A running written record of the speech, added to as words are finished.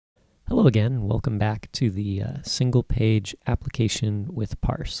Hello again, and welcome back to the single page application with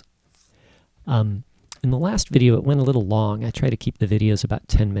Parse. In the last video, it went a little long. I try to keep the videos about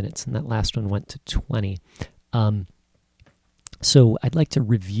 10 minutes, and that last one went to 20. So I'd like to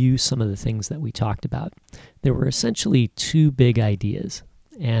review some of the things that we talked about. There were essentially two big ideas,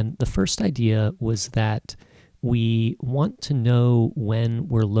 and the first idea was that we want to know when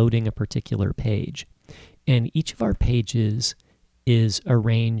we're loading a particular page, and each of our pages is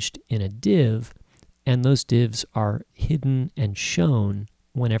arranged in a div, and those divs are hidden and shown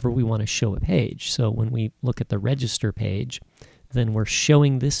whenever we want to show a page. So when we look at the register page, then we're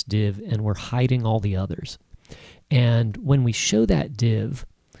showing this div and we're hiding all the others. And when we show that div,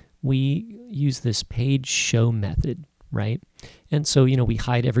 we use this page show method, right? And so, we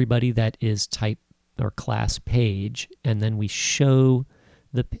hide everybody that is type or class page, and then we show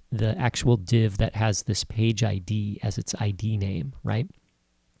the actual div that has this page ID as its ID name, right?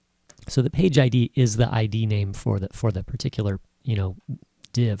 So the page ID is the ID name for the particular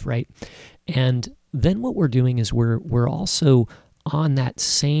div, right? And then what we're doing is we're also on that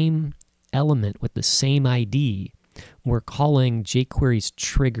same element with the same ID. We're calling jQuery's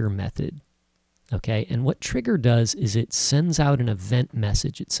trigger method. Okay, and what trigger does is it sends out an event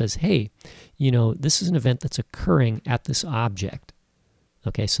message. It says, hey, this is an event that's occurring at this object.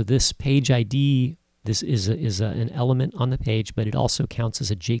 Okay, so this page ID, this is an element on the page, but it also counts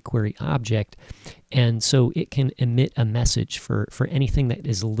as a jQuery object, and so it can emit a message for anything that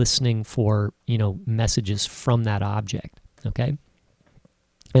is listening for messages from that object. Okay,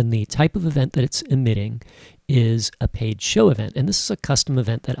 and the type of event that it's emitting is a page show event, and this is a custom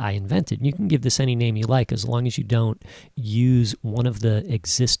event that I invented. You can give this any name you like as long as you don't use one of the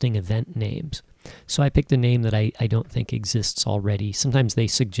existing event names. So I picked a name that I don't think exists already. Sometimes they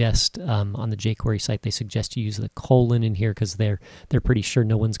suggest on the jQuery site, they suggest you use the colon in here because they're pretty sure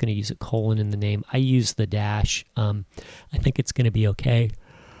no one's going to use a colon in the name. I use the dash. I think it's going to be okay.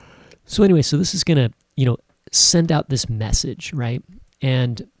 So anyway, so this is going to send out this message, right?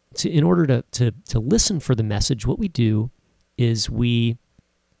 And in order to listen for the message, what we do is we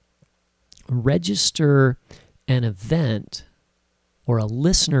register an event, or a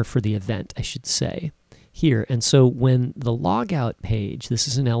listener for the event, I should say, here. And so when the logout page, this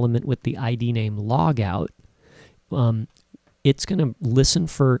is an element with the ID name logout, it's going to listen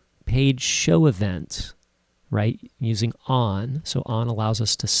for page show events, right, using on. So on allows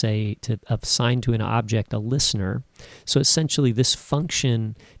us to assign to an object a listener. So essentially this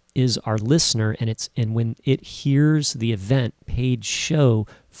function is our listener, and when it hears the event page show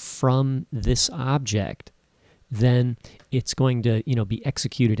from this object, then it's going to be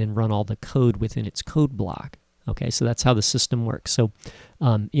executed and run all the code within its code block. Okay, so that's how the system works. So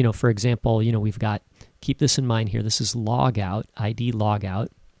for example, we've got, keep this in mind here, this is logout, ID logout.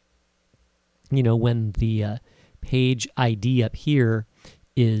 When the page ID up here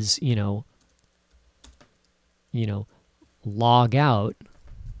is log out,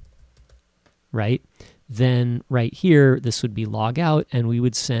 right? Then right here, this would be log out, and we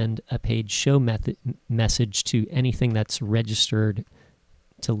would send a page show message to anything that's registered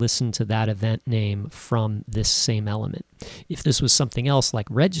to listen to that event name from this same element. If this was something else like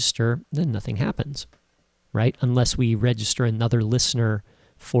register, then nothing happens, right? Unless we register another listener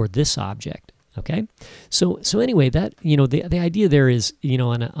for this object. Okay, so anyway, that the idea there is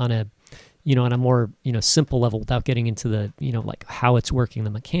on a more simple level, without getting into the like how it's working, the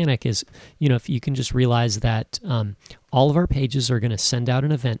mechanic is if you can just realize that all of our pages are going to send out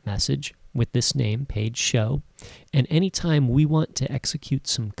an event message with this name page show, and anytime we want to execute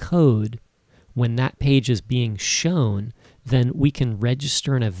some code when that page is being shown, then we can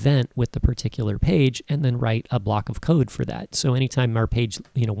register an event with the particular page and then write a block of code for that. So anytime our page,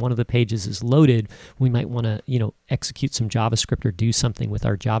 one of the pages is loaded, we might want to, execute some JavaScript or do something with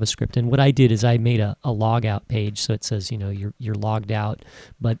our JavaScript. And what I did is I made a logout page, so it says, you're logged out,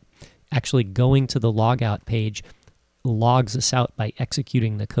 but actually going to the logout page logs us out by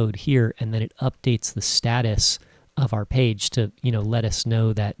executing the code here, and then it updates the status of our page to let us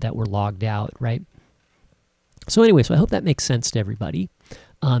know that we're logged out, right? So anyway, so I hope that makes sense to everybody.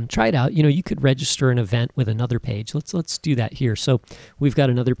 Try it out. You could register an event with another page. Let's do that here. So we've got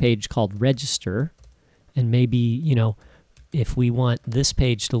another page called register, and maybe if we want this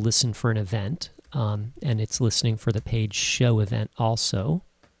page to listen for an event, and it's listening for the page show event also,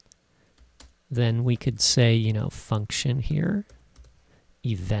 then we could say function here,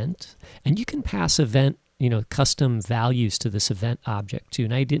 event, and you can pass event custom values to this event object too.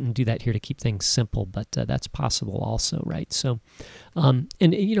 And I didn't do that here to keep things simple, but that's possible also, right? So, and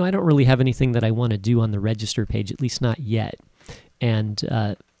I don't really have anything that I want to do on the register page, at least not yet. And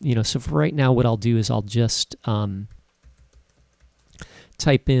so for right now, what I'll do is I'll just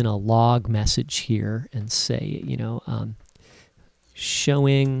type in a log message here and say,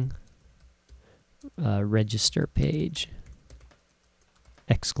 showing register page,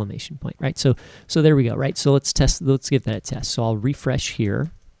 exclamation point, right? So there we go, right? So let's give that a test. So I'll refresh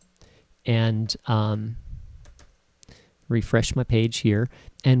here and refresh my page here,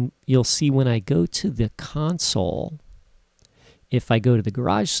 and you'll see when I go to the console, if I go to the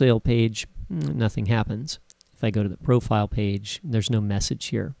garage sale page, nothing happens. If I go to the profile page, there's no message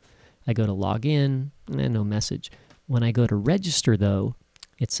here. I go to login, no message. When I go to register though,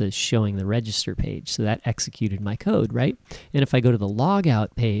 it says showing the register page. So that executed my code, right? And if I go to the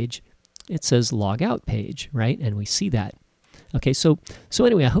logout page, it says logout page, right? And we see that. Okay, so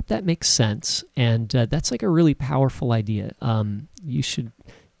anyway, I hope that makes sense. And that's like a really powerful idea. You should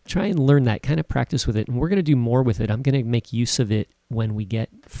try and learn that, kind of practice with it. And we're going to do more with it. I'm going to make use of it when we get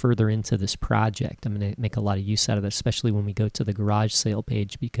further into this project. I'm going to make a lot of use out of it, especially when we go to the garage sale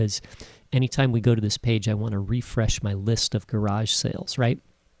page, because anytime we go to this page, I want to refresh my list of garage sales, right?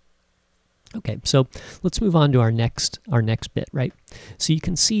 Okay, so let's move on to our next bit, right? So you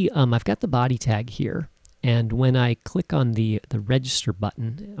can see I've got the body tag here, and when I click on the register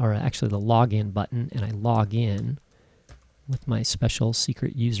button, or actually the login button, and I log in with my special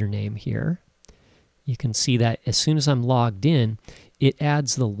secret username here, you can see that as soon as I'm logged in, it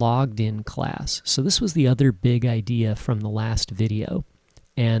adds the logged in class. So this was the other big idea from the last video.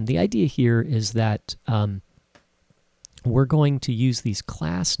 And the idea here is that we're going to use these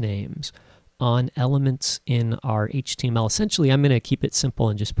class names on elements in our HTML. Essentially, I'm going to keep it simple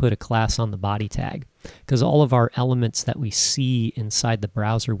and just put a class on the body tag, because all of our elements that we see inside the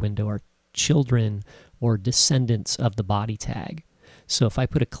browser window are children or descendants of the body tag. So if I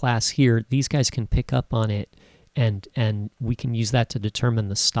put a class here, these guys can pick up on it, and we can use that to determine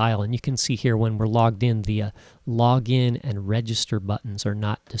the style. And you can see here when we're logged in, the login and register buttons are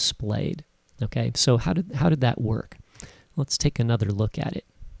not displayed. Okay, so how did that work? Let's take another look at it.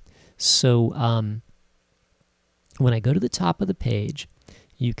 So when I go to the top of the page,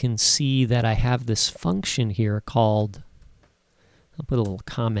 you can see that I have this function here called, I'll put a little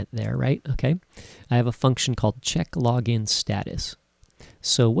comment there, right? Okay, I have a function called check login status.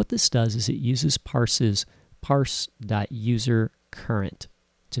 So what this does is it uses Parse's parse.userCurrent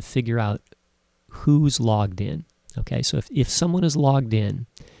to figure out who's logged in. Okay, so if someone is logged in,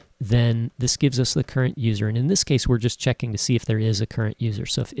 then this gives us the current user. And in this case, we're just checking to see if there is a current user.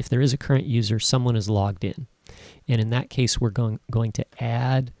 So if there is a current user, someone is logged in. And in that case, we're going to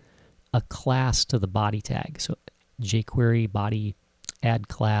add a class to the body tag. So jQuery body add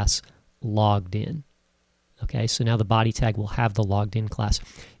class logged in. Okay, so now the body tag will have the logged in class.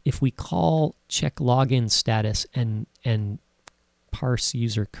 If we call check login status and parse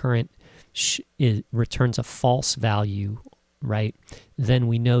user current it returns a false value, right, then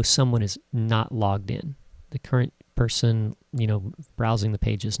we know someone is not logged in. The current person, browsing the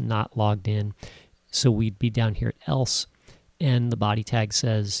page is not logged in. So we'd be down here at else, and the body tag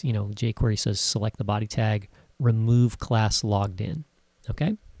says, jQuery says select the body tag, remove class logged in.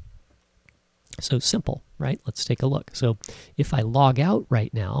 Okay? So simple, right? Let's take a look. So if I log out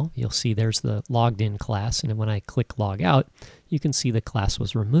right now, you'll see there's the logged in class, and when I click log out, you can see the class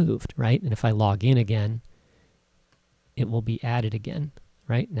was removed, right? And if I log in again, it will be added again,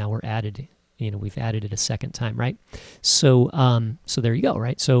 right? Now we're added, we've added it a second time, right? So so there you go,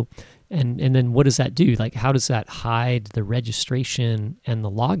 right? So and then what does that do? Like, how does that hide the registration and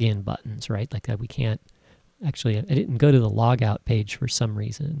the login buttons, right? Like that we can't actually, I didn't go to the logout page for some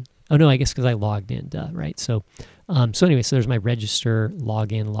reason. Oh no, I guess because I logged in, duh, right? So so anyway, so there's my register,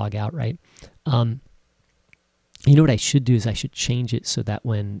 login, log out, right? You know what I should do is I should change it so that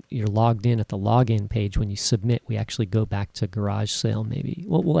when you're logged in at the login page, when you submit, we actually go back to garage sale maybe.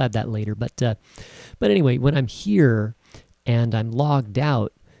 Well, we'll add that later. But anyway, when I'm here and I'm logged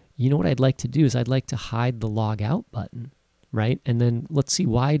out, you know what I'd like to do is I'd like to hide the log out button, right? And then let's see,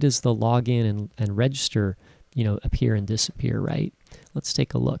 why does the login and register, appear and disappear, right? Let's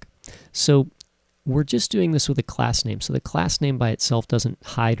take a look. So we're just doing this with a class name. So the class name by itself doesn't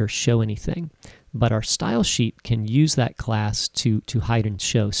hide or show anything, but our style sheet can use that class to hide and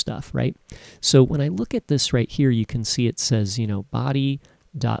show stuff, right? So when I look at this right here, you can see it says,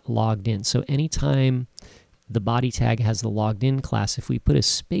 body.logged in. So anytime the body tag has the logged in class, if we put a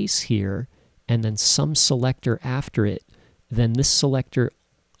space here and then some selector after it, then this selector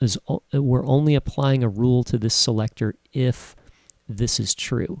is, we're only applying a rule to this selector if this is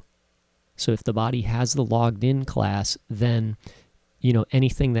true. So if the body has the logged in class, then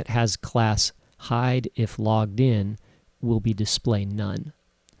anything that has class hide if logged in will be display none.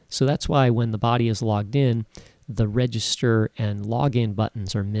 So that's why when the body is logged in, the register and login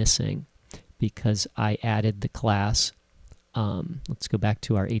buttons are missing, because I added the class, let's go back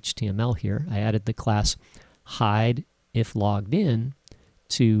to our HTML here. I added the class hide if logged in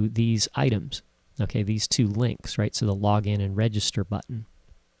to these items. Okay, these two links, right? So the login and register button.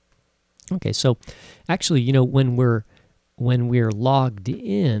 Okay, so actually, you know, when we're logged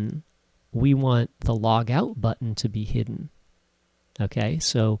in, we want the log out button to be hidden. Okay,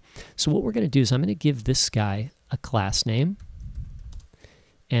 so what we're going to do is I'm going to give this guy a class name,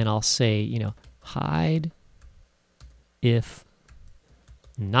 and I'll say, you know, hide if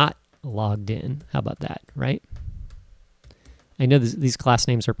not logged in. How about that, right? I know these class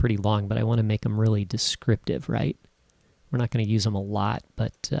names are pretty long, but I want to make them really descriptive, right? We're not going to use them a lot,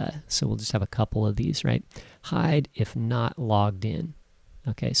 but so we'll just have a couple of these, right? Hide if not logged in.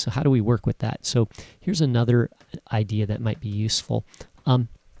 Okay, so how do we work with that? So here's another idea that might be useful.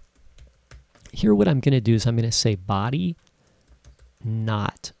 Here what I'm going to do is I'm going to say body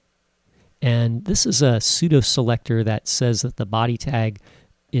not. And this is a pseudo selector that says that the body tag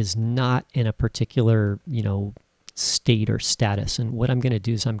is not in a particular, you know, state or status. And what I'm going to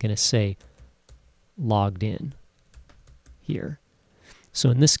do is I'm going to say logged in here. So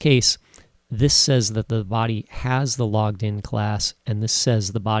in this case, this says that the body has the logged in class, and this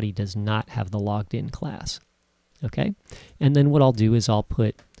says the body does not have the logged in class. Okay? And then what I'll do is I'll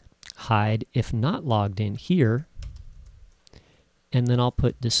put hide if not logged in here, and then I'll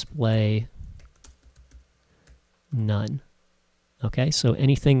put display none. Okay? So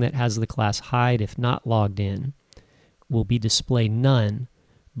anything that has the class hide if not logged in will be display none,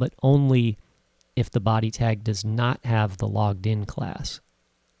 but only if the body tag does not have the logged in class.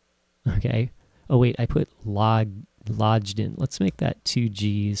 Okay. Oh wait, I put lodged in. Let's make that 2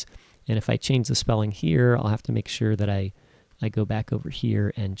 G's. And if I change the spelling here, I'll have to make sure that I go back over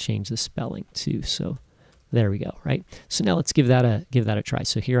here and change the spelling too. So there we go, right? So now let's give that a try.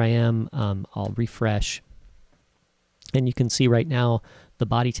 So here I am. I'll refresh. And you can see right now the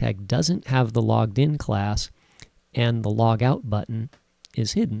body tag doesn't have the logged in class, and the log out button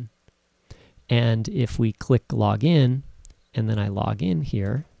is hidden. And if we click log in, and then I log in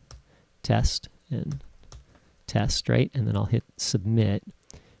here, test and test, right? And then I'll hit submit.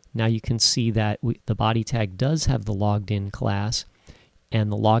 Now you can see that the body tag does have the logged in class,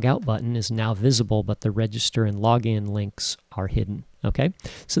 and the log out button is now visible, but the register and login links are hidden. Okay,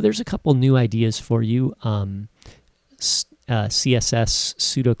 so there's a couple new ideas for you. CSS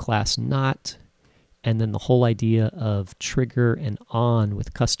pseudo class not, and then the whole idea of trigger and on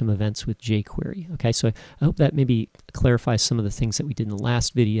with custom events with jQuery. Okay, so I hope that maybe clarifies some of the things that we did in the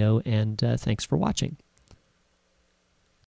last video, and thanks for watching.